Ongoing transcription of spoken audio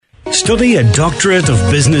Study a Doctorate of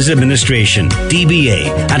Business Administration, DBA,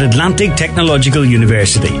 at Atlantic Technological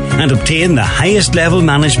University and obtain the highest level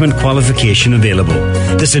management qualification available.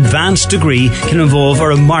 This advanced degree can involve a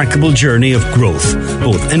remarkable journey of growth,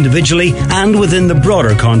 both individually and within the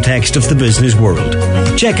broader context of the business world.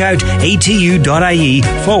 Check out atu.ie/DBA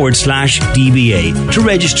to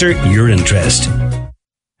register your interest.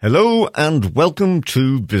 Hello and welcome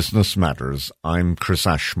to Business Matters. I'm Chris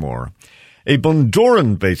Ashmore. A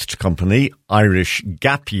Bundoran-based company, Irish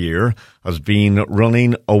Gap Year, has been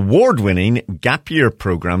running award-winning gap year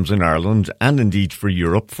programs in Ireland and indeed for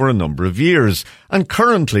Europe for a number of years, and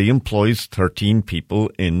currently employs 13 people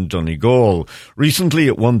in Donegal. Recently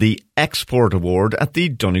it won the Export Award at the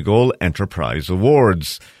Donegal Enterprise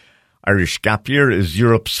Awards. Irish Gap Year is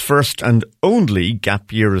Europe's first and only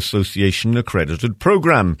Gap Year Association accredited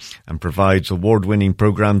programme and provides award-winning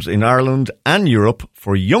programmes in Ireland and Europe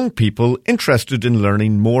for young people interested in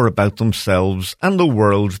learning more about themselves and the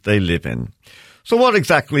world they live in. So what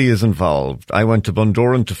exactly is involved? I went to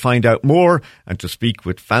Bundoran to find out more and to speak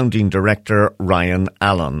with founding director Ryan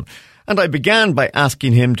Allen. And I began by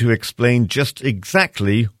asking him to explain just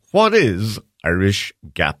exactly what is Irish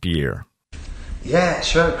Gap Year. Yeah,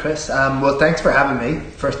 sure, Chris. Well, thanks for having me,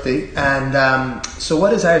 firstly. And so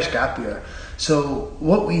what is Irish Gap Year? So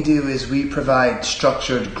what we do is we provide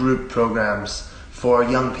structured group programs for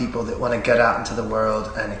young people that want to get out into the world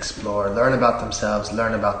and explore, learn about themselves,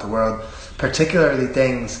 learn about the world, particularly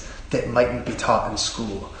things that mightn't be taught in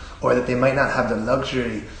school or that they might not have the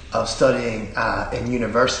luxury of studying in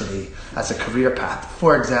university as a career path.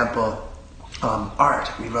 For example, art.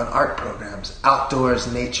 We run art programs, outdoors,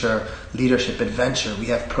 nature, leadership, adventure. We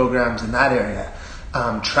have programs in that area.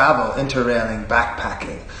 Travel, interrailing,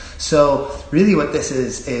 backpacking. So really what this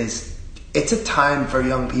is it's a time for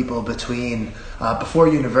young people between, before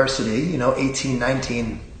university, 18,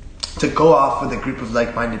 19, to go off with a group of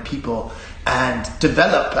like-minded people and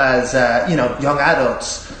develop as, young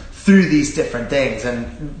adults through these different things.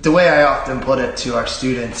 And the way I often put it to our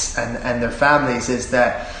students and their families is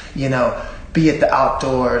that, be it the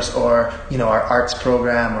outdoors or, our arts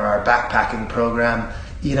program or our backpacking program,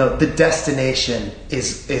 the destination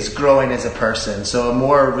is growing as a person. So a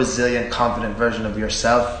more resilient, confident version of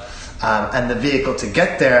yourself. And the vehicle to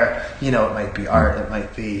get there, it might be art, it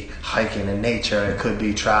might be hiking in nature, it could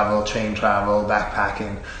be travel, train travel,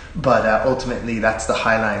 backpacking. But ultimately, that's the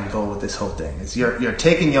highline goal with this whole thing. Is you're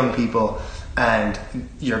taking young people and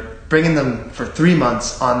you're bringing them for 3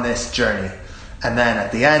 months on this journey. And then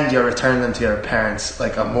at the end, you're returning them to your parents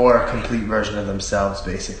like a more complete version of themselves,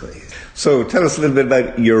 basically. So tell us a little bit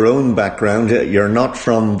about your own background. You're not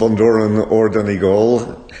from Bundoran or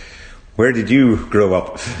Donegal. Where did you grow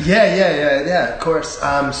up? Yeah, of course.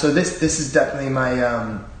 So this is definitely my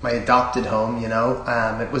adopted home,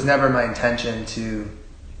 It was never my intention to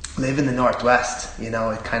live in the Northwest, it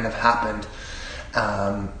kind of happened.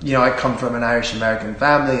 I come from an Irish-American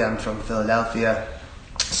family. I'm from Philadelphia.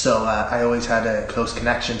 So I always had a close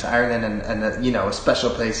connection to Ireland and a special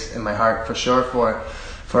place in my heart for sure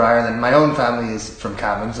for Ireland. My own family is from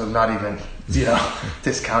Cavan, so not even,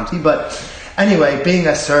 this county. But anyway, being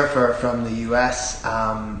a surfer from the US,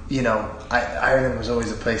 Ireland was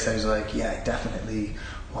always a place I was like, I definitely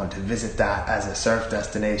want to visit that as a surf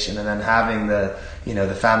destination. And then having the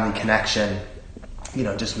family connection,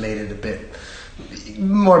 just made it a bit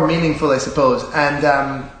more meaningful, I suppose. And,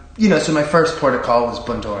 so my first port of call was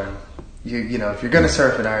Bundoran. If you're going to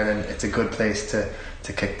surf in Ireland, it's a good place to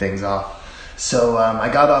kick things off. So I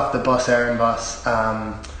got off the Air bus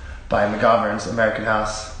by McGovern's American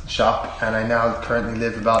House shop, and I now currently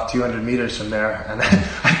live about 200 meters from there. And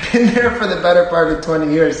I've been there for the better part of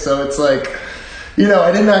 20 years, so it's like,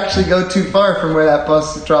 I didn't actually go too far from where that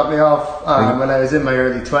bus dropped me off when I was in my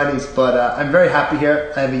early 20s. But I'm very happy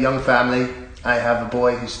here. I have a young family. I have a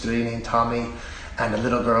boy who's 3 named Tommy, and a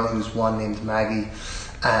little girl who's 1 named Maggie.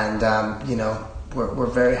 And, we're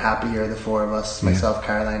very happy here, the 4 of us, myself,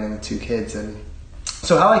 Caroline, and the 2 kids. And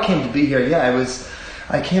so how I came to be here,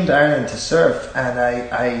 I came to Ireland to surf, and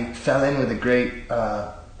I fell in with a great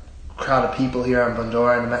crowd of people here in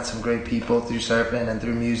Bundoran. I met some great people through surfing and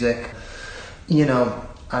through music.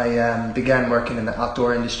 I began working in the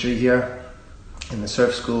outdoor industry here, in the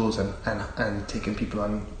surf schools and taking people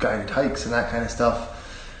on guided hikes and that kind of stuff.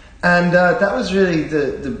 And that was really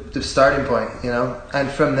the starting point,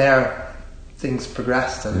 and from there things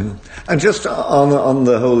progressed. And just on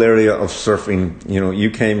the whole area of surfing,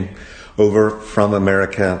 you came over from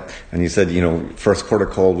America and you said, first port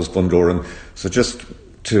of call was Bundoran. So just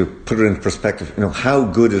to put it into perspective, how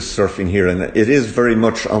good is surfing here? And it is very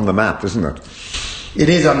much on the map, isn't it? It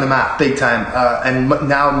is on the map, big time, and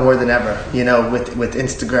now more than ever. You know, with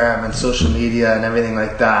Instagram and social media and everything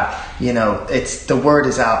like that. You know, it's the word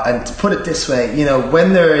is out. And to put it this way, you know,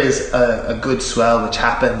 when there is a good swell, which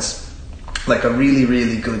happens, like a really,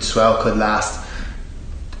 really good swell could last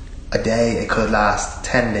a day. It could last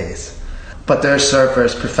 10 days. But there are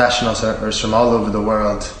surfers, professional surfers from all over the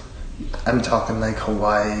world. I'm talking like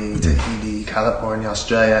Hawaii, Tahiti, California,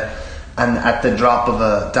 Australia. And at the drop of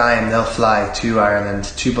a dime, they'll fly to Ireland,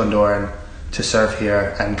 to Bundoran, to surf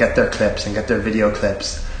here and get their clips and get their video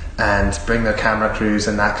clips and bring their camera crews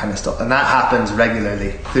and that kind of stuff. And that happens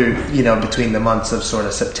regularly through, you know, between the months of sort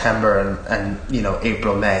of September and you know,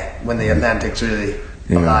 April, May, when the Atlantic's really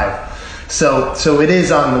alive. So it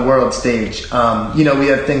is on the world stage. You know, we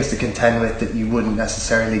have things to contend with that you wouldn't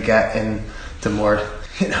necessarily get in the more,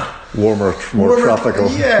 you know, warmer, tropical.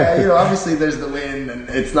 Yeah, you know, obviously there's the wind and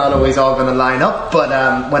it's not always all going to line up,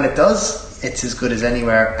 but when it does, it's as good as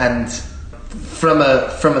anywhere. And from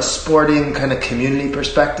a sporting kind of community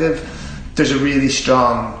perspective, there's a really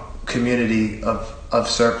strong community of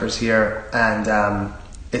surfers here, and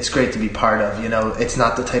it's great to be part of. You know, it's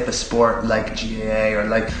not the type of sport like GAA or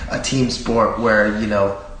like a team sport where, you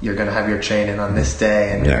know, you're going to have your training on this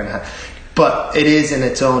day and you're going to have, but it is in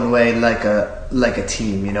its own way like a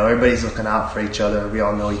team. You know, everybody's looking out for each other. We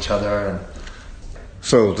all know each other. And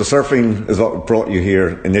so the surfing is what brought you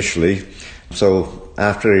here initially. So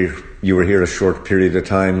after you were here a short period of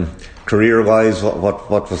time, career-wise,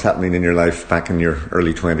 what was happening in your life back in your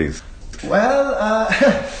early 20s? Well,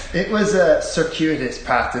 it was a circuitous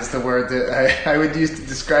path is the word that I would use to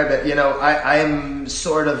describe it. You know, I am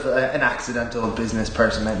sort of an accidental business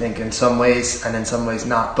person, I think, in some ways, and in some ways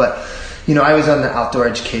not. But, you know, I was on the outdoor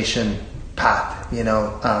education path, you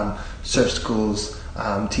know, surf schools,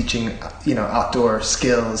 teaching, you know, outdoor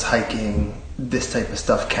skills, hiking, this type of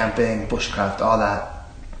stuff, camping, bushcraft, all that,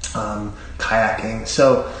 kayaking.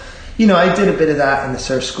 So, you know, I did a bit of that in the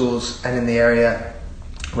surf schools and in the area,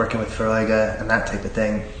 working with Foróige and that type of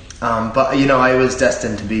thing. But, you know, I was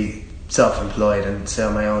destined to be self-employed and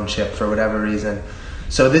sail my own ship for whatever reason.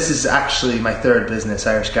 So this is actually my third business,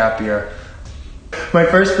 Irish Gap Year. My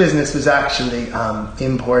first business was actually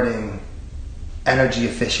importing energy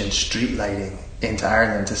efficient street lighting into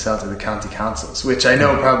Ireland to sell to the county councils, which I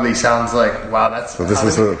know probably sounds like, wow, that's... So this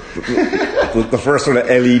was the first sort of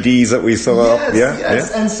LEDs that we saw.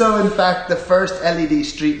 Yes. And so in fact the first LED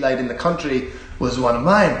street light in the country was one of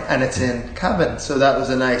mine, and it's in Cavan. So that was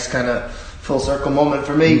a nice kind of full circle moment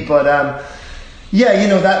for me. But yeah, you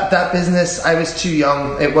know, that business, I was too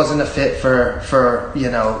young. It wasn't a fit for you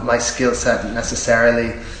know, my skill set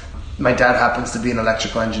necessarily. My dad happens to be an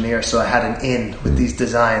electrical engineer, so I had an in with these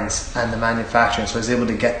designs and the manufacturing, so I was able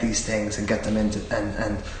to get these things and get them into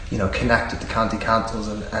and you know, connect with the county councils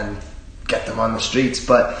and get them on the streets.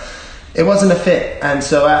 But it wasn't a fit, and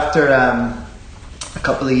so after a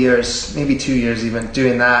couple of years, maybe 2 years even,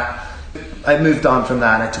 doing that, I moved on from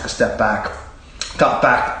that and I took a step back, got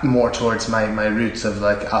back more towards my roots of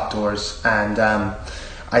like outdoors, and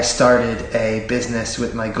I started a business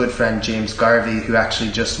with my good friend James Garvey, who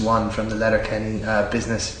actually just won from the Letterkenny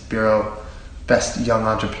Business Bureau Best Young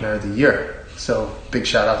Entrepreneur of the Year. So big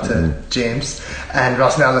shout out to James and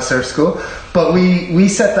Rosnella Surf School. But we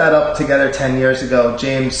set that up together 10 years ago.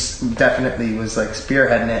 James definitely was like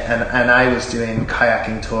spearheading it, and I was doing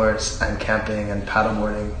kayaking tours and camping and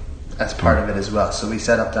paddleboarding as part of it as well. So we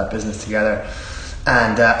set up that business together.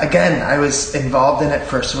 And again, I was involved in it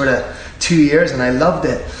for sort of 2 years and I loved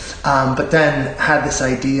it. But then had this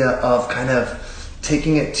idea of kind of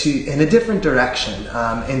taking it in a different direction,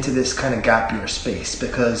 into this kind of gap year space,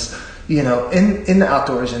 because, you know, in the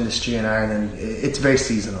outdoors industry in Ireland, it's very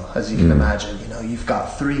seasonal, as you can imagine. You know, you've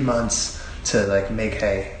got 3 months to like make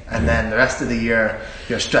hay, and then the rest of the year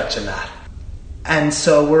you're stretching that. And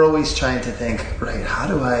so we're always trying to think, right, how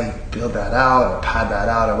do I build that out or pad that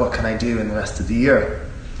out, or what can I do in the rest of the year?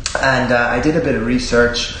 And I did a bit of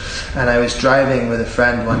research, and I was driving with a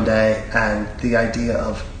friend one day, and the idea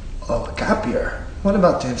of a gap year, what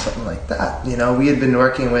about doing something like that? You know, we had been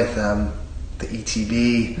working with the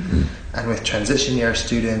ETB and with transition year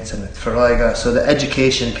students and with Foróige, so the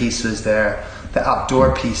education piece was there, the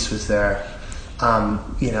outdoor piece was there,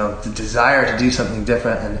 you know, the desire to do something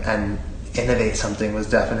different and innovate something was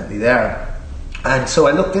definitely there. And so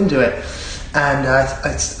I looked into it, and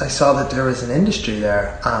I saw that there was an industry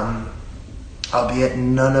there, albeit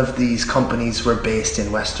none of these companies were based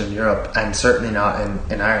in Western Europe, and certainly not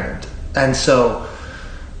in Ireland. And so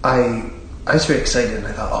I was very excited, and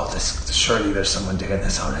I thought, oh, surely there's someone doing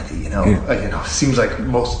this already. You know, you know, it seems like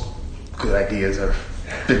most good ideas are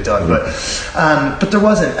been done, but there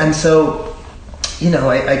wasn't. And so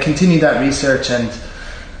I continued that research, and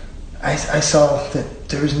I saw that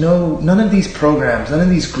there was none of these programs, none of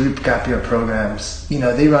these group gap year programs,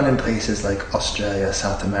 they run in places like Australia,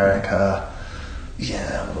 South America,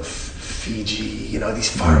 Fiji, these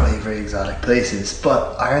faraway, very exotic places.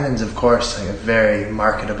 But Ireland's, of course, like a very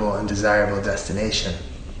marketable and desirable destination.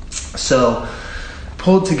 So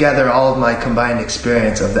pulled together all of my combined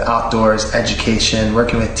experience of the outdoors, education,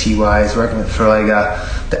 working with TYs, working with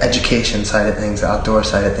Froiga, the education side of things, the outdoor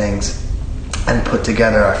side of things, and put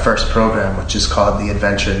together our first program, which is called the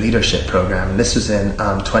Adventure Leadership Program. And this was in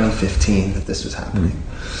 2015 that this was happening.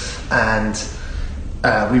 And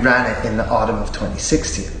we ran it in the autumn of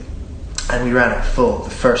 2016. And we ran it full the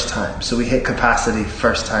first time. So we hit capacity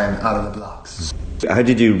first time out of the blocks. How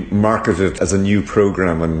did you market it as a new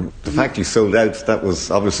program? And the fact you sold out, that was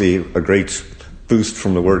obviously a great boost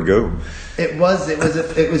from the word go. It was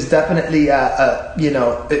definitely,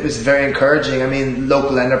 it was very encouraging. I mean,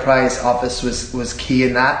 local enterprise office was key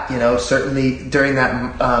in that, certainly during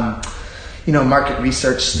that, market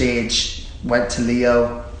research stage, went to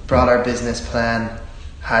Leo, brought our business plan,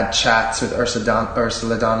 had chats with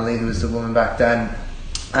Ursula Donnelly, who was the woman back then,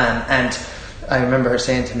 and I remember her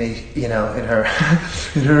saying to me, in her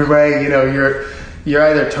in her way, you're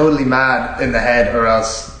either totally mad in the head or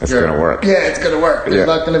else it's going to work. Yeah, it's going to work. There's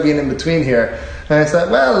not going to be an in-between here. And I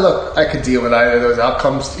said, well, look, I could deal with either of those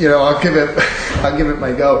outcomes. I'll give it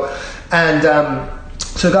my go. And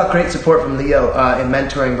so I got great support from Leo in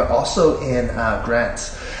mentoring, but also in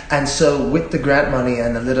grants. And so with the grant money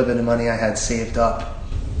and the little bit of money I had saved up,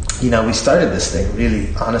 we started this thing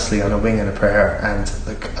really honestly on a wing and a prayer, and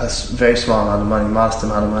like a very small amount of money, modest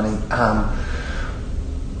amount of money.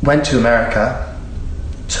 Went to America,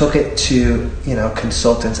 took it to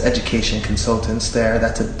consultants, education consultants there.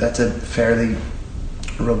 That's a fairly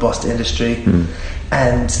robust industry,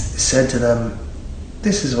 and said to them,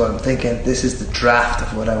 "This is what I'm thinking. This is the draft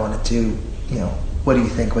of what I want to do. What do you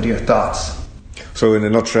think? What are your thoughts?" So in a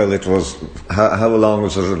nutshell, it was, how long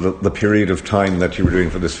was the period of time that you were doing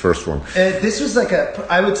for this first one? This was like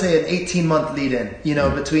I would say an 18-month lead-in,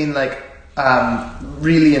 between like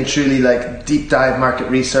really and truly like deep dive market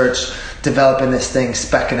research, developing this thing,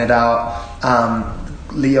 speccing it out,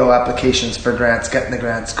 Leo applications for grants, getting the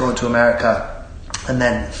grants, going to America, and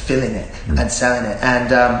then filling it and selling it.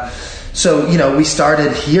 And so, we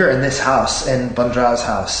started here in this house, in Bundrau's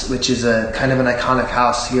house, which is a kind of an iconic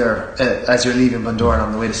house here as you're leaving Bundoran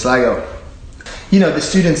on the way to Sligo. The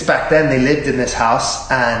students back then, they lived in this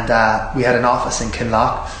house, and we had an office in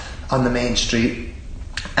Kinloch on the main street.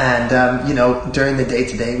 And, during the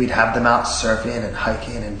day-to-day, we'd have them out surfing and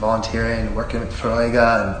hiking and volunteering and working with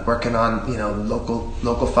Froiga and working on,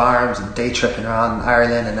 local farms and day tripping around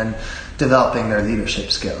Ireland, and then developing their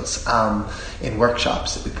leadership skills in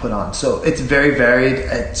workshops that we put on. So it's very varied,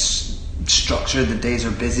 it's structured, the days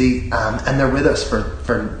are busy, and they're with us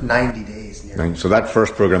for 90 days. So that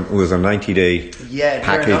first program was a 90-day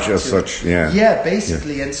package as such. Yeah,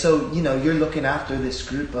 basically. Yeah. And so, you're looking after this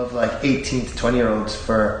group of like 18 to 20-year-olds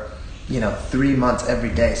for 3 months every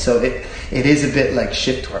day. So it is a bit like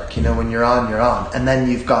shift work, when you're on, you're on. And then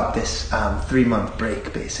you've got this 3-month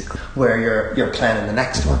break, basically, where you're planning the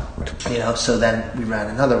next one, so then we ran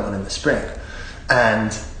another one in the spring.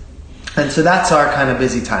 And so that's our kind of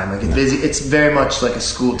busy time. Like it's very much like a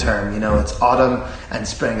school term, it's autumn and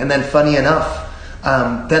spring. And then funny enough,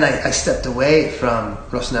 then I stepped away from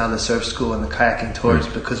Rusnell, the surf school, and the kayaking tours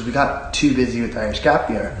because we got too busy with Irish Gap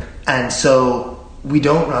Year. And so we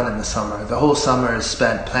don't run in the summer. The whole summer is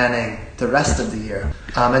spent planning the rest of the year.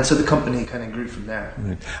 And so the company kind of grew from there.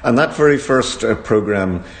 Right. And that very first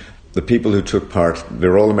program, the people who took part, they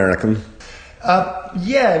were all American? We got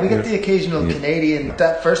the occasional Canadian.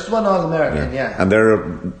 That first one, all American, yeah. And they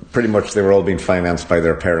were all being financed by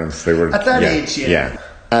their parents. They were at that age, yeah.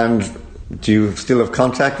 And do you still have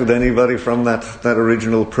contact with anybody from that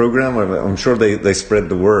original program? I'm sure they spread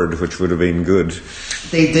the word, which would have been good.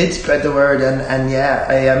 They did spread the word, and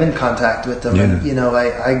I am in contact with them. Yeah. And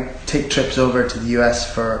I take trips over to the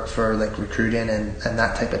US for like recruiting and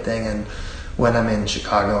that type of thing. And when I'm in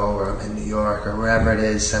Chicago or I'm in New York or wherever it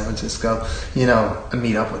is, San Francisco, I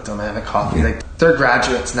meet up with them. I have a coffee. Yeah. Like they're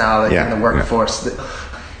graduates now, in the workforce. Yeah.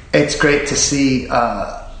 It's great to see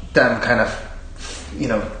them kind of,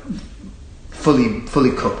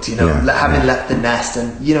 fully cooked, having left the nest.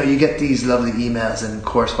 And you get these lovely emails and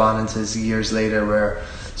correspondences years later where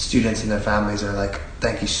students and their families are like,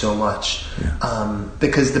 thank you so much,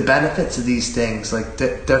 because the benefits of these things, like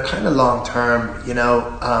they're kind of long term,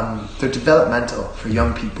 they're developmental for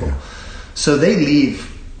young people. So they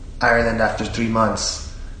leave Ireland after 3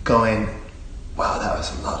 months going, wow, that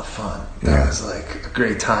was a lot of fun. That was like a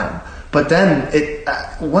great time. But then it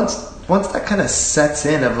once that kind of sets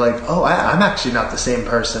in of like, oh, I'm actually not the same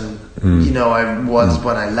person I was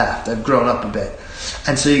when I left. I've grown up a bit,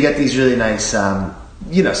 and so you get these really nice.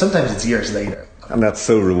 Sometimes it's years later. And that's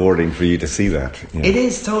so rewarding for you to see that. It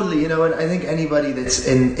is totally, and I think anybody that's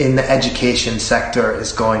in the education sector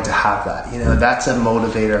is going to have that. That's a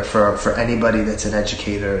motivator for anybody that's an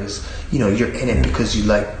educator is, you're in it because you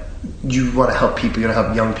want to help people, you want to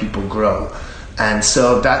help young people grow. And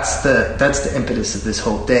so that's the impetus of this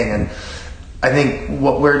whole thing. And I think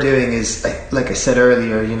what we're doing is, like I said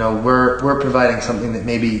earlier, we're providing something that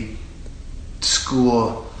maybe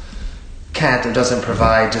school can't or doesn't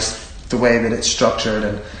provide, just the way that it's structured.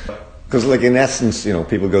 And because in essence,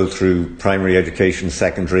 people go through primary education,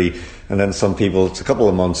 secondary, and then some people, it's a couple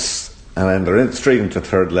of months and then they're straight into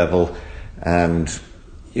third level. And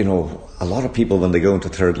a lot of people, when they go into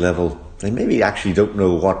third level, they maybe actually don't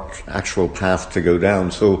know what actual path to go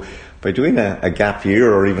down. So by doing a gap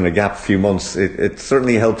year or even a gap few months, it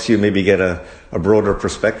certainly helps you maybe get a broader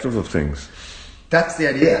perspective of things. That's the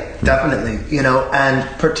idea, definitely,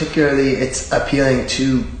 and particularly it's appealing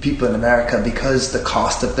to people in America because the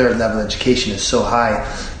cost of third level education is so high.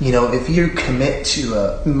 If you commit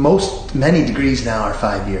to many degrees now are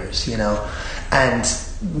 5 years, and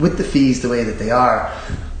with the fees the way that they are,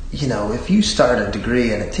 if you start a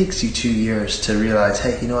degree and it takes you 2 years to realize,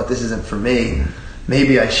 hey, this isn't for me,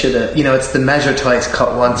 maybe I should have, it's the measure twice,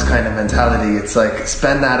 cut once kind of mentality. It's like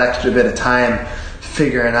spend that extra bit of time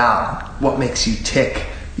figuring out what makes you tick,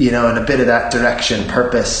 and a bit of that direction,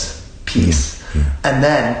 purpose piece. And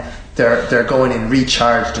then they're going in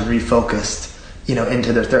recharged and refocused,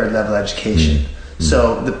 into their third level education.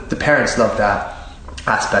 So the parents love that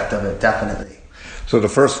aspect of it, definitely. So the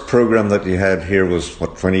first program that you had here was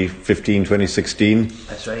 2015, 2016?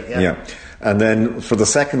 That's right, yeah. And then for the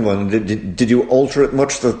second one, did you alter it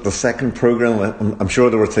much, the second program? I'm sure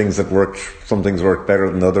there were things that worked, some things worked better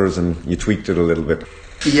than others, and you tweaked it a little bit.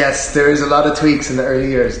 Yes, there is a lot of tweaks in the early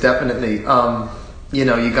years, definitely.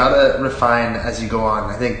 You gotta refine as you go on.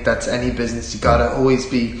 I think that's any business. You gotta always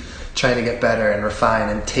be trying to get better and refine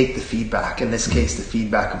and take the feedback. In this case, the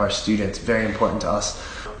feedback of our students, very important to us.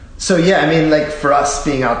 So for us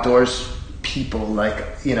being outdoors people,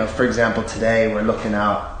 for example, today we're looking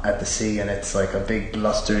out at the sea and it's like a big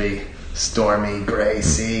blustery, stormy, grey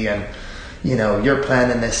sea, and you're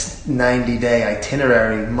planning this 90-day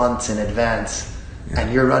itinerary months in advance,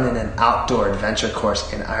 and you're running an outdoor adventure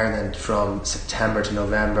course in Ireland from September to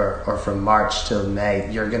November or from March till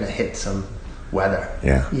May. You're going to hit some weather.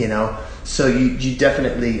 So you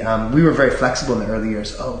definitely we were very flexible in the early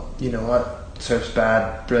years. Oh, you know what, surf's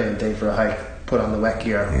bad, brilliant day for a hike, put on the wet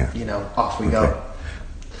gear, off we go.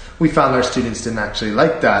 We found our students didn't actually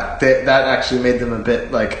like that. That actually made them a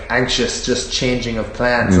bit anxious, just changing of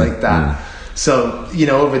plans like that. So,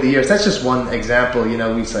 over the years, that's just one example. We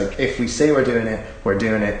if we say we're doing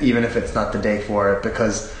it, even if it's not the day for it,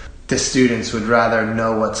 because the students would rather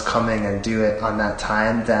know what's coming and do it on that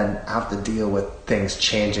time than have to deal with things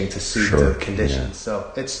changing to suit the conditions.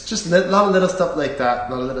 So it's just a lot of little stuff like that,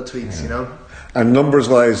 a lot of little tweaks, And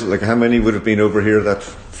numbers-wise, how many would have been over here, that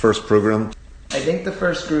first program? I think the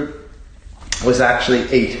first group was actually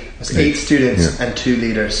 8. It was 8 students and 2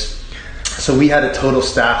 leaders. So we had a total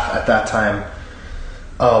staff at that time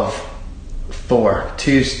of 4.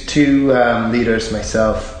 Two leaders,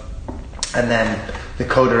 myself, and then the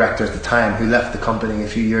co-director at the time, who left the company a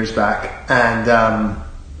few years back. And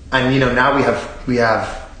now we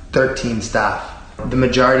have 13 staff. The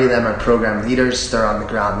majority of them are program leaders. They're on the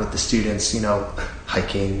ground with the students,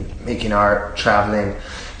 hiking, making art, traveling.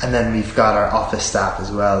 And then we've got our office staff as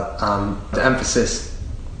well. The emphasis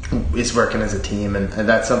is working as a team, and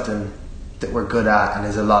that's something that we're good at and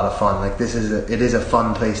is a lot of fun. It is a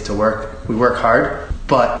fun place to work. We work hard,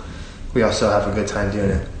 but we also have a good time doing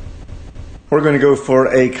it. We're going to go for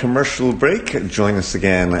a commercial break. Join us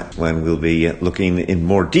again when we'll be looking in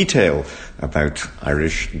more detail about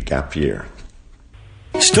Irish Gap Year.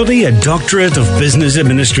 Study a Doctorate of Business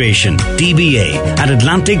Administration, DBA, at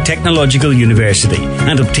Atlantic Technological University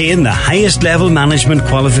and obtain the highest level management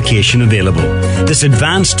qualification available. This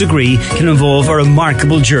advanced degree can involve a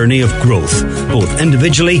remarkable journey of growth, both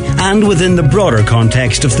individually and within the broader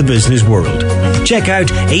context of the business world. Check out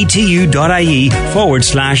atu.ie/DBA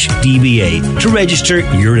to register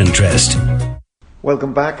your interest.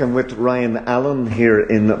 Welcome back. I'm with Ryan Allen here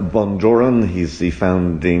in Bundoran. He's the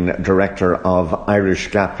founding director of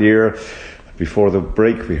Irish Gap Year. Before the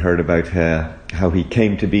break, we heard about how he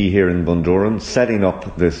came to be here in Bundoran, setting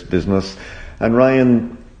up this business. And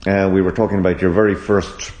Ryan, We were talking about your very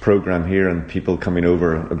first program here and people coming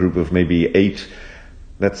over, a group of maybe 8.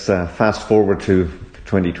 Let's fast forward to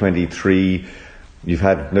 2023. You've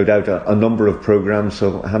had, no doubt, a number of programs.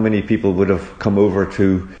 So how many people would have come over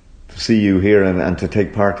to see you here and to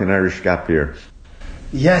take part in Irish Gap Year?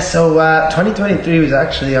 Yeah, so 2023 was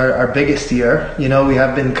actually our biggest year. You know, we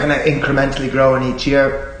have been kind of incrementally growing each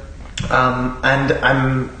year. And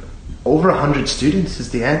I'm over 100 students is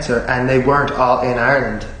the answer. And they weren't all in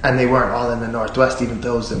Ireland. And they weren't all in the Northwest, even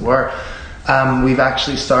those that were. We've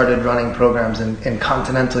actually started running programs in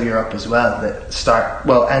continental Europe as well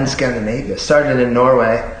and Scandinavia. Started in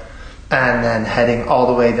Norway and then heading all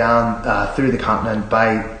the way down through the continent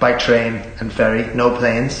by train and ferry, no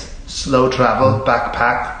planes. Slow travel,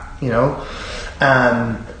 backpack, you know,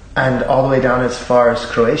 and all the way down as far as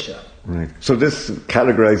Croatia. Right. So this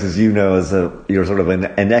categorizes you now as you're sort of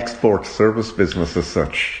an export service business as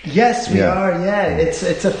such. Yes, we are. Yeah,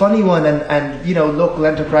 it's a funny one, and you know, local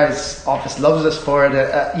enterprise office loves us for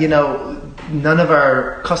it. You know, none of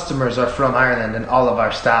our customers are from Ireland, and all of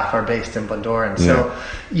our staff are based in Bundoran. So,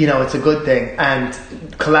 you know, it's a good thing, and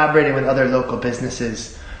collaborating with other local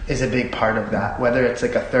businesses is a big part of that, whether it's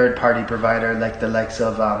like a third-party provider like the likes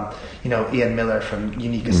of you know, Ian Miller from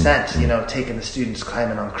Unique Ascent, you know, taking the students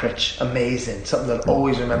climbing on Critch, amazing, something they'll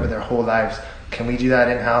always remember their whole lives. Can we do that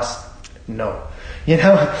in-house? No, you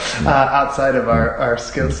know, outside of our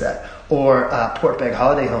skill set. Or Portbeg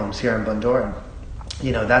Holiday Homes here in Bundoran,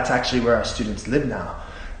 you know, that's actually where our students live now.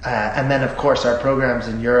 And then, of course, our programs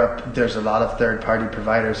in Europe, there's a lot of third-party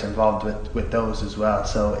providers involved with those as well.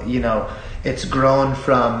 So, you know, it's grown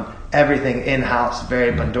from everything in-house,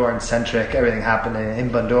 very Bundoran-centric, everything happening in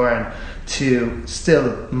Bundoran, to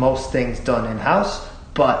still most things done in-house,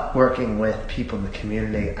 but working with people in the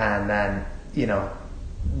community and then, you know,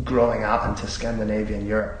 growing out into Scandinavia and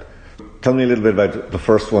Europe. Tell me a little bit about the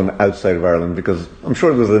first one outside of Ireland, because I'm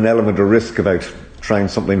sure there's an element of risk about trying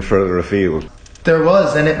something further afield. There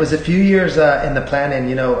was, and it was a few years in the planning.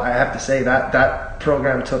 You know, I have to say that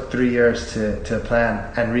program took 3 years to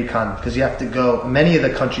plan and recon, because you have to go. Many of the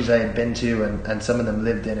countries I had been to, and some of them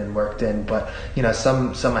lived in and worked in, but you know,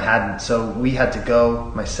 some I hadn't. So we had to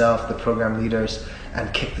go, myself, the program leaders,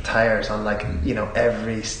 and kick the tires on, like, you know,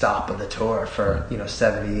 every stop of the tour for, you know,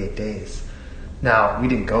 78 days. Now, we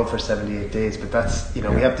didn't go for 78 days, but that's, you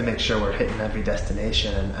know, we have to make sure we're hitting every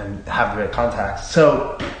destination and have the right contacts.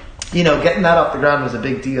 So, you know, getting that off the ground was a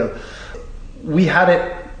big deal. We had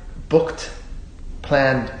it booked,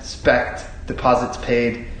 planned, spec'd, deposits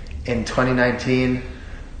paid in 2019.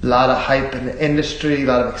 A lot of hype in the industry, a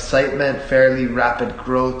lot of excitement, fairly rapid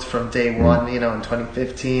growth from day one, you know, in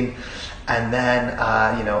 2015. And then,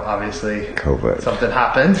 you know, obviously COVID. Something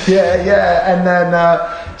happened. Yeah. And then,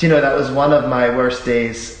 you know, that was one of my worst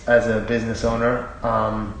days as a business owner.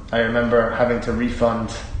 I remember having to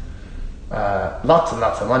refund lots and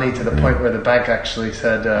lots of money, to the point where the bank actually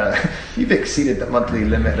said, you've exceeded the monthly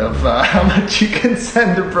limit of how much you can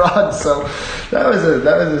send abroad. So that was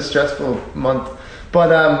a stressful month.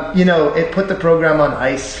 But, you know, it put the program on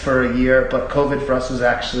ice for a year, but COVID for us was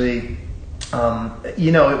actually,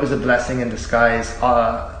 you know, it was a blessing in disguise.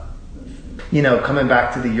 You know, coming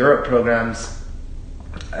back to the Europe programs,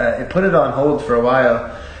 it put it on hold for a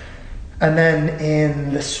while. And then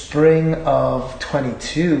in the spring of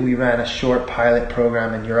 22, we ran a short pilot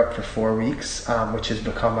program in Europe for 4 weeks, which has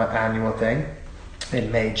become an annual thing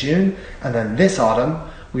in May, June. And then this autumn,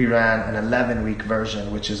 we ran an 11-week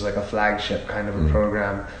version, which is like a flagship kind of a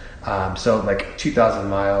program. So like 2,000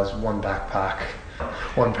 miles, one backpack,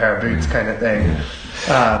 one pair of boots kind of thing.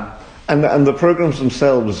 And the programs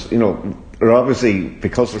themselves, you know, are obviously,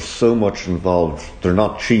 because there's so much involved, they're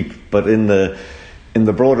not cheap, but in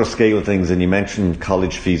the broader scale of things, and you mentioned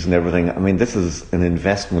college fees and everything, I mean, this is an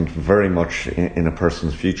investment very much in a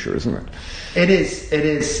person's future, isn't it? It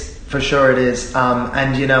is, for sure it is.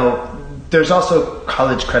 And, you know, there's also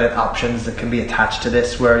college credit options that can be attached to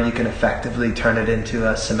this, where you can effectively turn it into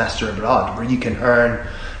a semester abroad, where you can earn,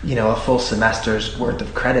 you know, a full semester's worth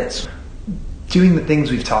of credits. Doing the things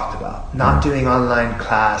we've talked about, not doing online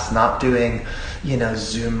class, not doing, you know,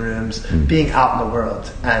 Zoom rooms, being out in the world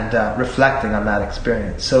and reflecting on that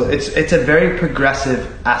experience. So it's a very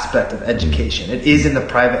progressive aspect of education. It is in the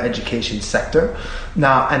private education sector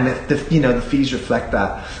now, and the fees reflect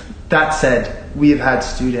that. That said, we have had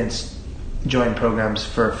students join programs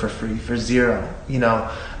for free, for zero, you know,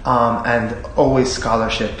 and always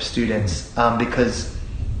scholarship students, because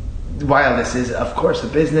while this is, of course, a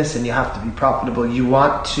business and you have to be profitable, you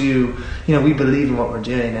want to, you know, we believe in what we're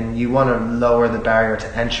doing, and you want to lower the barrier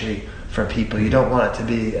to entry for people. You don't want it to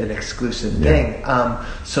be an exclusive thing.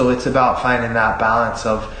 So it's about finding that balance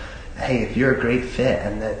of, hey, if you're a great fit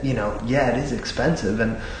and that, you know, it is expensive,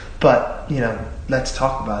 but you know, let's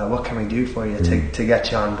talk about it. What can we do for you to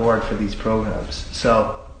get you on board for these programs?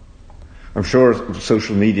 So I'm sure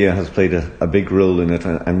social media has played a big role in it,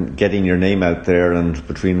 and getting your name out there, and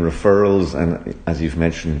between referrals and, as you've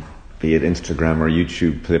mentioned, be it Instagram or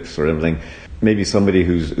YouTube clips or everything, maybe somebody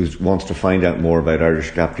who wants to find out more about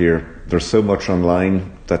Irish Gap Year, there's so much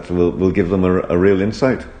online that will give them a real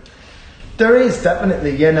insight. There is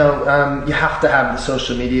definitely, you know, you have to have the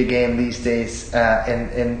social media game these days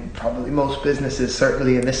in probably most businesses,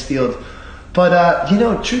 certainly in this field. But, you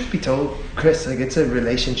know, truth be told, Chris, like, it's a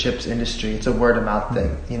relationships industry. It's a word of mouth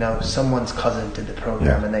thing. You know, someone's cousin did the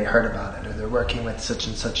program and they heard about it, or they're working with such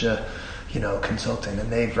and such a, you know, consultant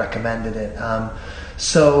and they've recommended it.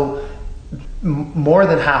 So more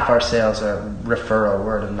than half our sales are referral,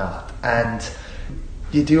 word of mouth. And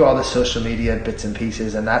you do all the social media bits and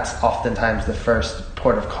pieces, and that's oftentimes the first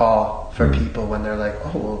port of call for people when they're like,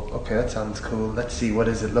 oh, well, okay, that sounds cool. Let's see, what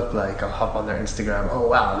does it look like? I'll hop on their Instagram. Oh,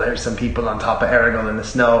 wow, there's some people on top of Errigal in the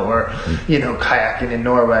snow, or, you know, kayaking in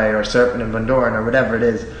Norway, or surfing in Bundoran, or whatever it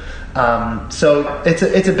is. So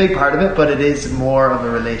it's a big part of it, but it is more of a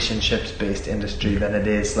relationships-based industry than it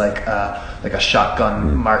is like a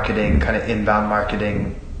shotgun marketing, kind of inbound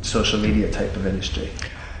marketing, social media type of industry.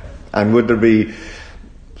 And would there be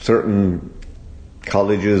certain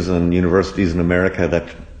colleges and universities in America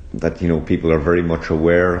that you know, people are very much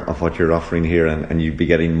aware of what you're offering here, and you'd be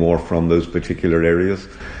getting more from those particular areas?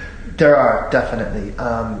 There are, definitely.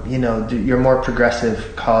 You know, your more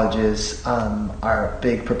progressive colleges are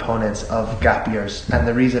big proponents of gap years, and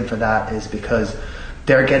the reason for that is because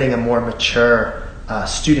they're getting a more mature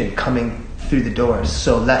student coming through the doors,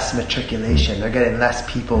 so less matriculation. They're getting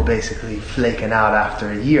less people basically flaking out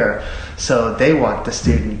after a year, so they want the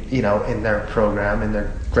student, you know, in their program, in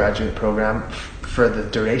their graduate program, for the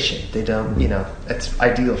duration. They don't, you know, it's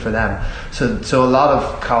ideal for them. So a lot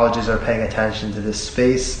of colleges are paying attention to this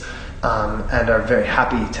space, and are very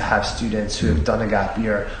happy to have students who have done a gap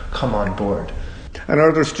year come on board. And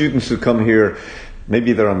are there students who come here,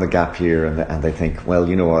 maybe they're on the gap year and they think, well,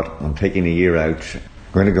 you know what, I'm taking a year out,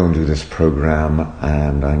 I'm going to go and do this program,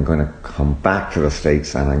 and I'm going to come back to the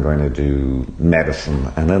States and I'm going to do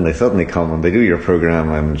medicine. And then they suddenly come and they do your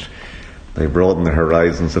program and they broaden their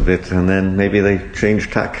horizons a bit, and then maybe they change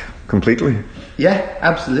tack completely. Yeah,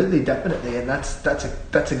 absolutely, definitely. And that's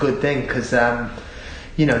a good thing, because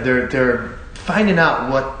you know, they're finding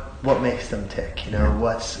out what makes them tick, you know,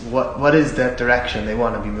 what is that direction they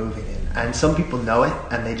want to be moving in. And some people know it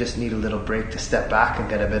and they just need a little break to step back and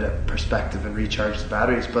get a bit of perspective and recharge the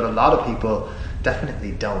batteries, but a lot of people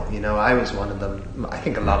definitely don't. You know, I was one of them. I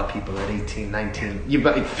think a lot of people at 18, 19, you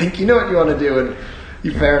might think you know what you want to do, and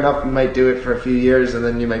you, fair enough, you might do it for a few years and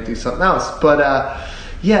then you might do something else. But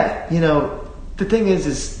yeah, you know, the thing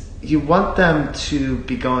is you want them to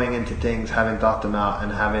be going into things having thought them out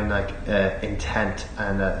and having like intent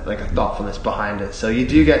and like a thoughtfulness behind it. So you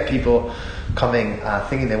do get people coming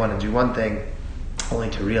thinking they want to do one thing,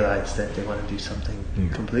 only to realize that they want to do something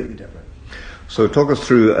completely different. So talk us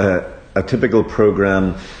through a typical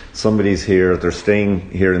program. Somebody's here, they're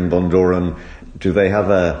staying here in Bundoran. Do they have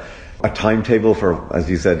a timetable for, as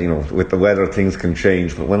you said, you know, with the weather things can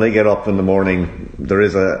change, but when they get up in the morning, there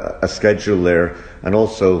is a schedule there, and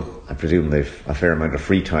also I presume they've a fair amount of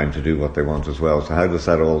free time to do what they want as well. So how does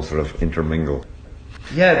that all sort of intermingle?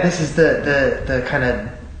 Yeah, this is the kind of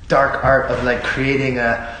dark art of like creating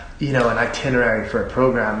an itinerary for a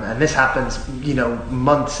program, and this happens, you know,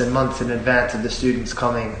 months and months in advance of the students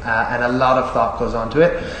coming, and a lot of thought goes onto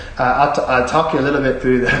it. I'll talk you a little bit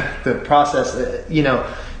through the process. You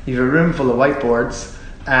know, you have a room full of whiteboards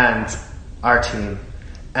and our team,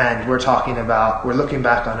 and we're looking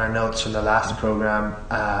back on our notes from the last program,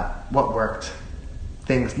 what worked,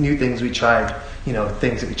 new things we tried, you know,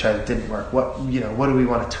 things that we tried that didn't work, what do we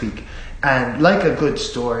want to tweak. And like a good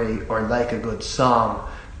story or like a good song,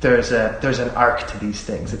 there's an arc to these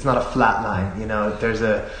things. It's not a flat line, you know,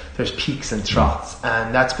 there's peaks and troughs,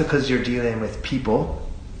 and that's because you're dealing with people,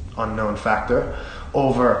 unknown factor,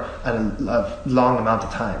 over a long amount of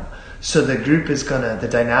time. So the group the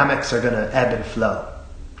dynamics are gonna ebb and flow.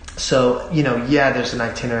 So, you know, yeah, there's an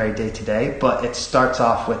itinerary day to day, but it starts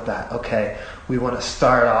off with that, okay, we want to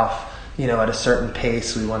start off, you know, at a certain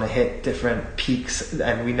pace, we want to hit different peaks,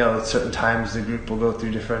 and we know at certain times the group will go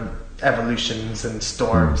through different evolutions and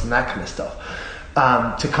storms and that kind of stuff.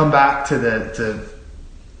 To come back to the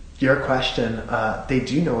your question, they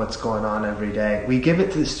do know what's going on every day. We give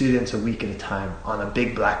it to the students a week at a time on a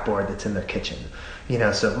big blackboard that's in their kitchen.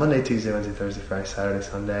 So Monday, Tuesday, Wednesday, Thursday, Friday, Saturday,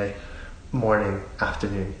 Sunday, morning,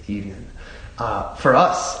 afternoon, evening. For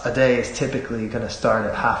us, a day is typically going to start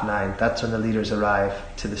at 9:30. That's when the leaders arrive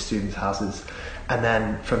to the students' houses. And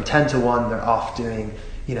then from 10 to 1, they're off doing,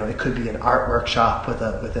 it could be an art workshop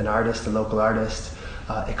with an artist, a local artist.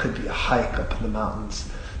 It could be a hike up in the mountains.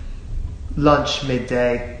 Lunch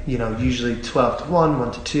midday, usually 12 to 1,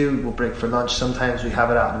 1 to 2, we'll break for lunch. Sometimes we have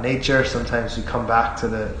it out in nature. Sometimes we come back to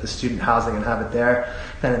the student housing and have it there.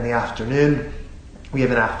 Then in the afternoon, we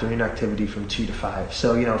have an afternoon activity from 2 to 5.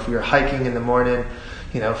 So, if you're hiking in the morning,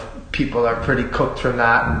 people are pretty cooked from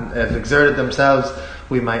that and have exerted themselves.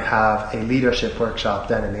 We might have a leadership workshop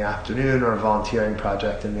then in the afternoon, or a volunteering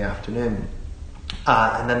project in the afternoon.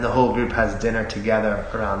 And then the whole group has dinner together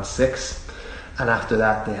around 6. And after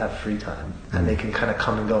that, they have free time, and they can kind of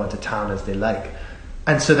come and go into town as they like.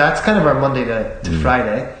 And so that's kind of our Monday to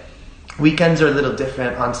Friday. Weekends are a little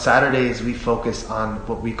different. On Saturdays, we focus on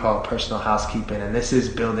what we call personal housekeeping, and this is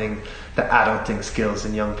building the adulting skills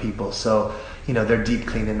in young people. So, they're deep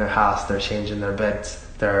cleaning their house, they're changing their beds,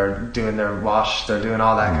 they're doing their wash, they're doing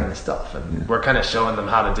all that kind of stuff. And we're kind of showing them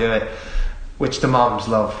how to do it, which the moms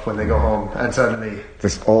love when they go home and suddenly...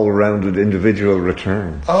 This all-rounded individual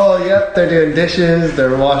return. Oh, yep, they're doing dishes,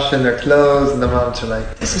 they're washing their clothes, and the moms are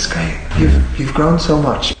like, this is great, you've grown so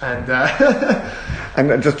much. And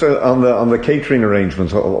and just on the catering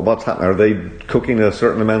arrangements, what's happening? Are they cooking a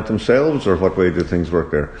certain amount themselves, or what way do things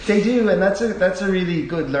work there? They do, and that's a really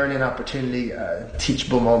good learning opportunity,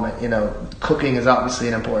 teachable moment. Cooking is obviously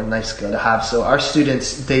an important life skill to have. So our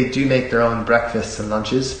students, they do make their own breakfasts and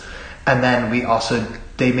lunches. And then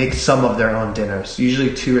they make some of their own dinners.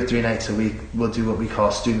 Usually 2 or 3 nights a week, we'll do what we call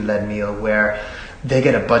a student-led meal, where they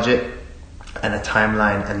get a budget and a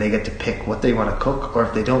timeline, and they get to pick what they want to cook, or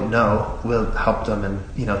if they don't know, we'll help them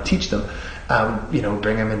and teach them.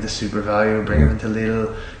 Bring them into Super Value, bring them into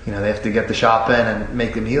Lidl. They have to get the shop in and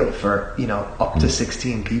make a meal for up to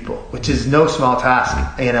 16 people, which is no small task.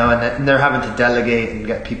 And they're having to delegate and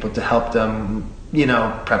get people to help them.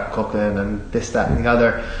 Prep cooking and this, that, and the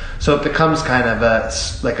other. So it becomes kind of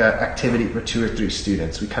like an activity for 2 or 3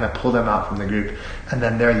 students. We kind of pull them out from the group, and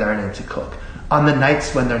then they're learning to cook. On the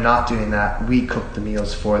nights when they're not doing that, we cook the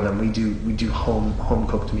meals for them. We do home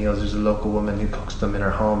cooked meals. There's a local woman who cooks them in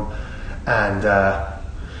her home,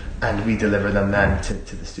 and we deliver them then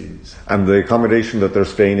to the students. And the accommodation that they're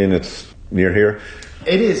staying in, it's near here?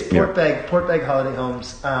 It is Portbeg Holiday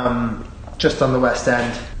Homes, just on the West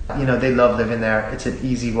End. They love living there. It's an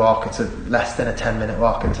easy walk. It's less than a 10-minute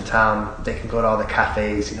walk into town. They can go to all the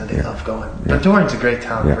cafes. They love going. Bundoran's a great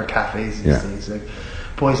town for cafes these days. Like,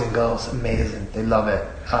 boys and girls, amazing. They love it.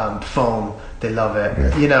 Foam, they love it.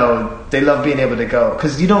 They love being able to go,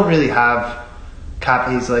 because you don't really have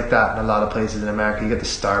cafes like that in a lot of places in America. You get the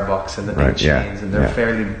Starbucks and the big chains, and they're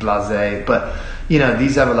fairly blasé. But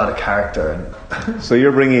these have a lot of character. So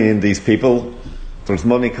you're bringing in these people. There's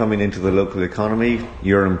money coming into the local economy,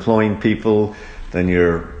 you're employing people, then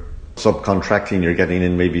you're subcontracting, you're getting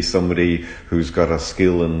in maybe somebody who's got a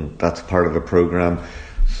skill, and that's part of the program.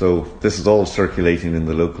 So this is all circulating in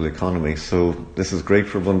the local economy. So this is great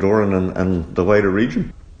for Bundoran and the wider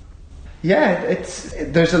region. Yeah,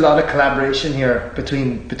 there's a lot of collaboration here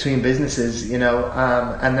between businesses, and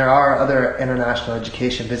there are other international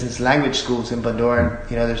education business language schools in Bundoran.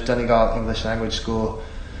 There's Donegal English Language School,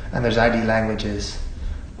 and there's ID Languages,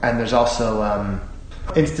 and there's also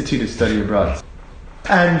Institute of Study Abroad.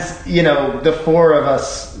 And, the 4 of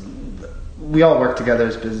us, we all work together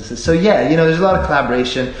as businesses. So there's a lot of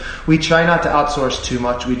collaboration. We try not to outsource too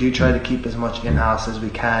much. We do try to keep as much in-house as we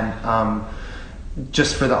can,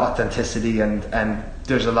 just for the authenticity, and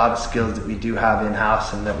there's a lot of skills that we do have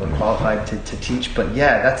in-house and that we're qualified to teach. But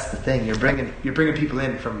that's the thing. You're bringing people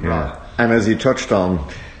in from abroad. And as you touched on,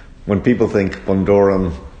 when people think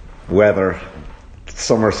Bundoran, weather,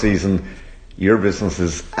 summer season, your business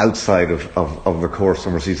is outside of the core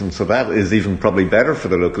summer season, so that is even probably better for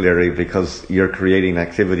the local area, because you're creating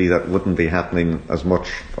activity that wouldn't be happening as much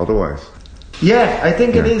otherwise. I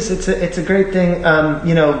think it is. It's a great thing.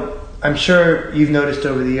 I'm sure you've noticed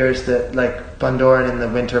over the years that like Bundoran in the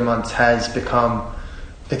winter months has become,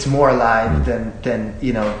 it's more alive than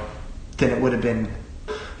it would have been.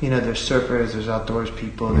 There's surfers, there's outdoors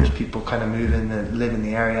people, there's people kind of moving that live in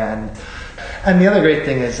the area, and the other great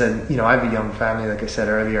thing is that I have a young family. Like I said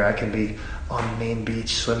earlier, I can be on the main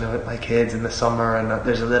beach swimming with my kids in the summer, and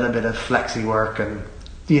there's a little bit of flexi work, and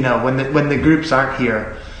when the groups aren't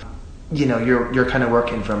here, you're kind of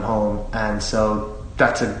working from home, and so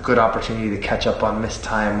that's a good opportunity to catch up on missed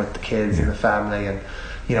time with the kids and the family, and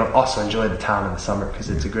also enjoy the town in the summer, because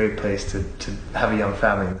it's a great place to have a young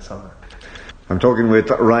family in the summer. I'm talking with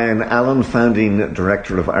Ryan Allen, founding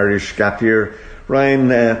director of Irish Gap Year. Ryan,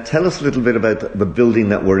 tell us a little bit about the building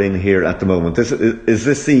that we're in here at the moment. Is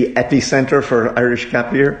this the epicenter for Irish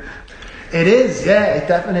Gap Year? It is, yeah, it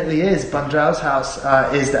definitely is. Bundrau's house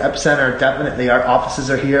is the epicenter, definitely. Our offices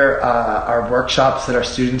are here, our workshops that our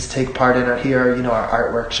students take part in are here, our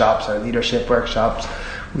art workshops, our leadership workshops.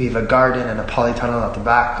 We have a garden and a polytunnel at the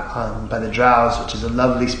back by the Drows, which is a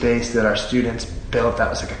lovely space that our students built. That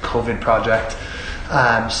was like a COVID project.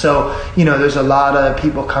 So there's a lot of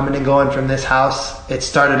people coming and going from this house. It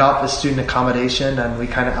started off as student accommodation, and we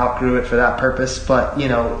kind of outgrew it for that purpose. But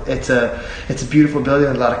it's a beautiful building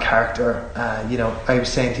with a lot of character. I was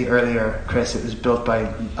saying to you earlier, Chris, it was built by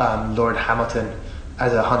Lord Hamilton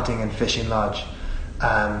as a hunting and fishing lodge,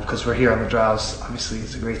 because we're here on the Drows. Obviously,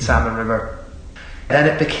 it's a great salmon river. Then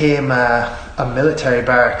it became a military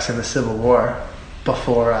barracks in the Civil War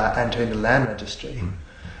before entering the land registry.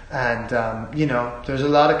 And, there's a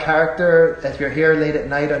lot of character. If you're here late at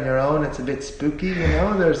night on your own, it's a bit spooky,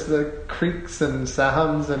 There's the creaks and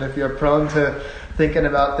sounds, and if you're prone to thinking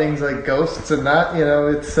about things like ghosts and that,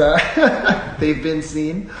 it's they've been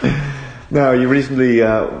seen. Now, you recently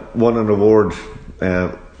won an award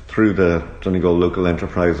through the Donegal Local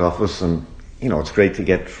Enterprise Office, and, it's great to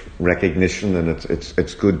get recognition, and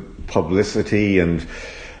it's good publicity, and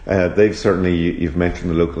they've certainly, you've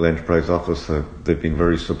mentioned the Local Enterprise Office, they've been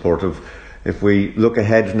very supportive. If we look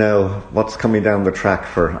ahead now, what's coming down the track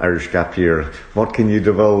for Irish Gap Year? What can you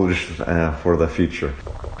divulge for the future?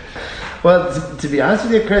 Well, to be honest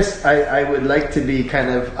with you, Chris, I would like to be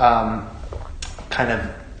kind of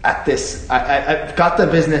at this. I've got the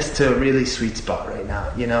business to a really sweet spot right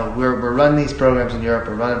now. We're running these programs in Europe,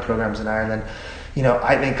 we're running programs in Ireland.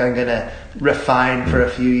 I think I'm going to refine for a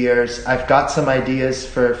few years. I've got some ideas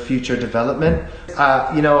for future development.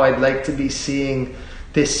 I'd like to be seeing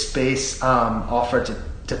this space offered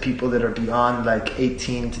to people that are beyond like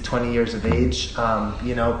 18 to 20 years of age.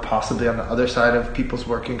 Possibly on the other side of people's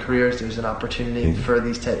working careers, there's an opportunity for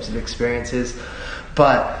these types of experiences.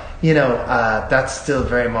 But, that's still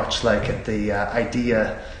very much like at the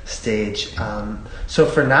idea stage. So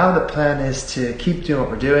for now, the plan is to keep doing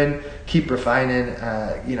what we're doing, keep refining,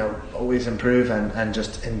 always improve and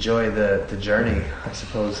just enjoy the journey, I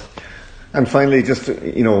suppose. And finally, just,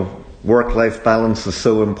 work-life balance is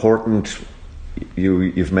so important.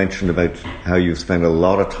 You've mentioned about how you've spent a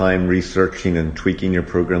lot of time researching and tweaking your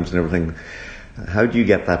programs and everything. How do you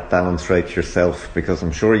get that balance right yourself? Because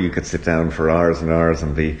I'm sure you could sit down for hours and hours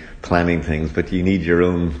and be planning things, but you need your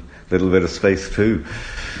own little bit of space too.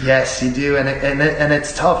 Yes, you do, and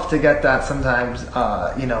it's tough to get that sometimes,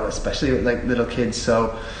 especially with like little kids.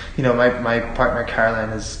 So, my partner Caroline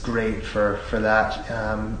is great for that.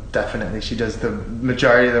 Definitely, she does the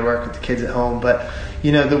majority of the work with the kids at home. But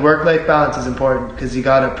the work-life balance is important, because you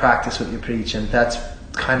got to practice what you preach, and that's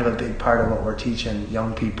kind of a big part of what we're teaching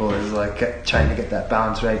young people, is like trying to get that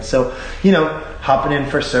balance right. So, hopping in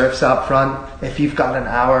for surfs out front, if you've got an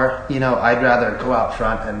hour, I'd rather go out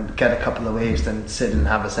front and get a couple of waves than sit and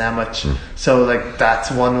have a sandwich. So like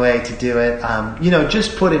that's one way to do it.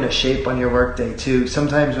 Just put in a shape on your work day too.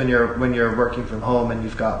 Sometimes when you're working from home and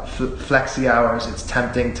you've got flexi hours, it's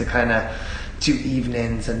tempting to kind of do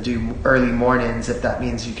evenings and do early mornings, if that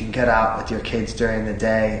means you can get out with your kids during the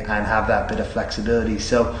day and have that bit of flexibility.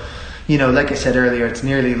 So, like I said earlier, it's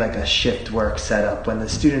nearly like a shift work setup. When the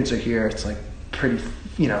students are here, it's like pretty,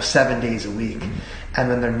 7 days a week. And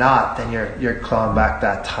when they're not, then you're clawing back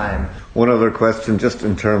that time. One other question, just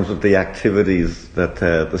in terms of the activities that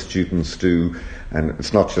the students do, and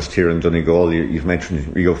it's not just here in Donegal, you've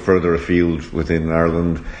mentioned you go further afield within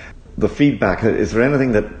Ireland. The feedback, is there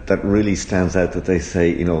anything that really stands out that they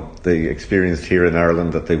say, they experienced here in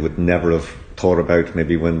Ireland that they would never have thought about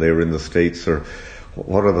maybe when they were in the States? Or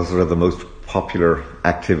what are the sort of the most popular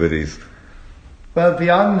activities? Well,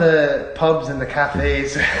 beyond the pubs and the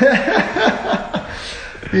cafes, I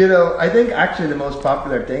think actually the most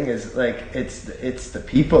popular thing is like it's the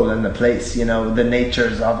people and the place. The nature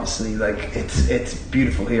is obviously like it's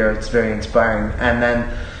beautiful here. It's very inspiring, and then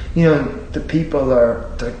the people are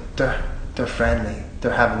they're friendly.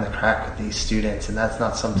 They're having the crack with these students, and that's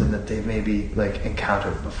not something that they've maybe like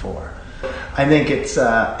encountered before. I think it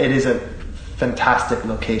is a fantastic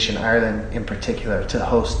location, Ireland in particular, to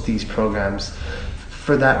host these programs.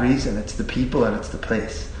 For that reason, it's the people and it's the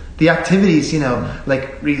place. The activities,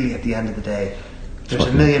 like really at the end of the day, There's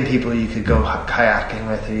a million people you could go kayaking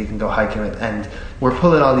with, or you can go hiking with, and we're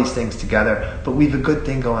pulling all these things together. But we've a good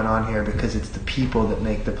thing going on here because it's the people that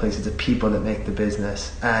make the place, it's the people that make the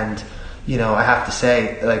business. And you know, I have to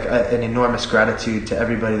say, like, an enormous gratitude to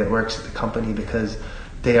everybody that works at the company, because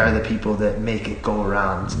they are the people that make it go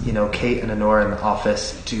around. You know, Kate and Honora in the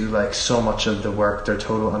office do like so much of the work. They're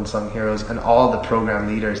total unsung heroes, and all the program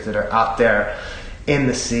leaders that are out there in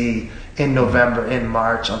the sea in November, in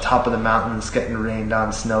March, on top of the mountains, getting rained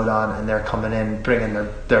on, snowed on, and they're coming in, bringing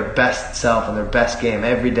their best self and their best game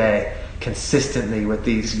every day, consistently with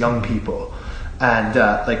these young people. And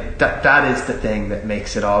like that is the thing that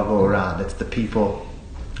makes it all go around. It's the people,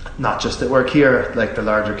 not just that work here, like the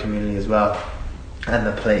larger community as well, and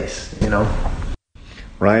the place, you know.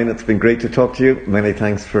 Ryan, it's been great to talk to you. Many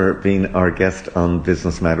thanks for being our guest on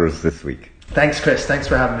Business Matters this week. Thanks, Chris. Thanks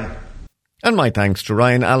for having me. And my thanks to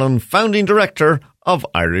Ryan Allen, founding director of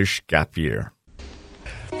Irish Gap Year.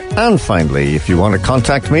 And finally, if you want to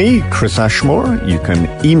contact me, Chris Ashmore, you can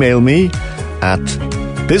email me at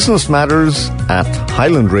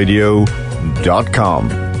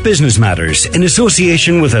businessmatters@highlandradio.com. Business Matters, in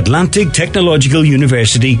association with Atlantic Technological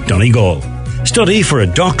University, Donegal. Study for a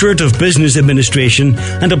Doctorate of Business Administration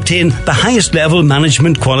and obtain the highest level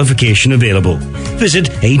management qualification available.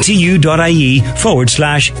 Visit atu.ie/DBA.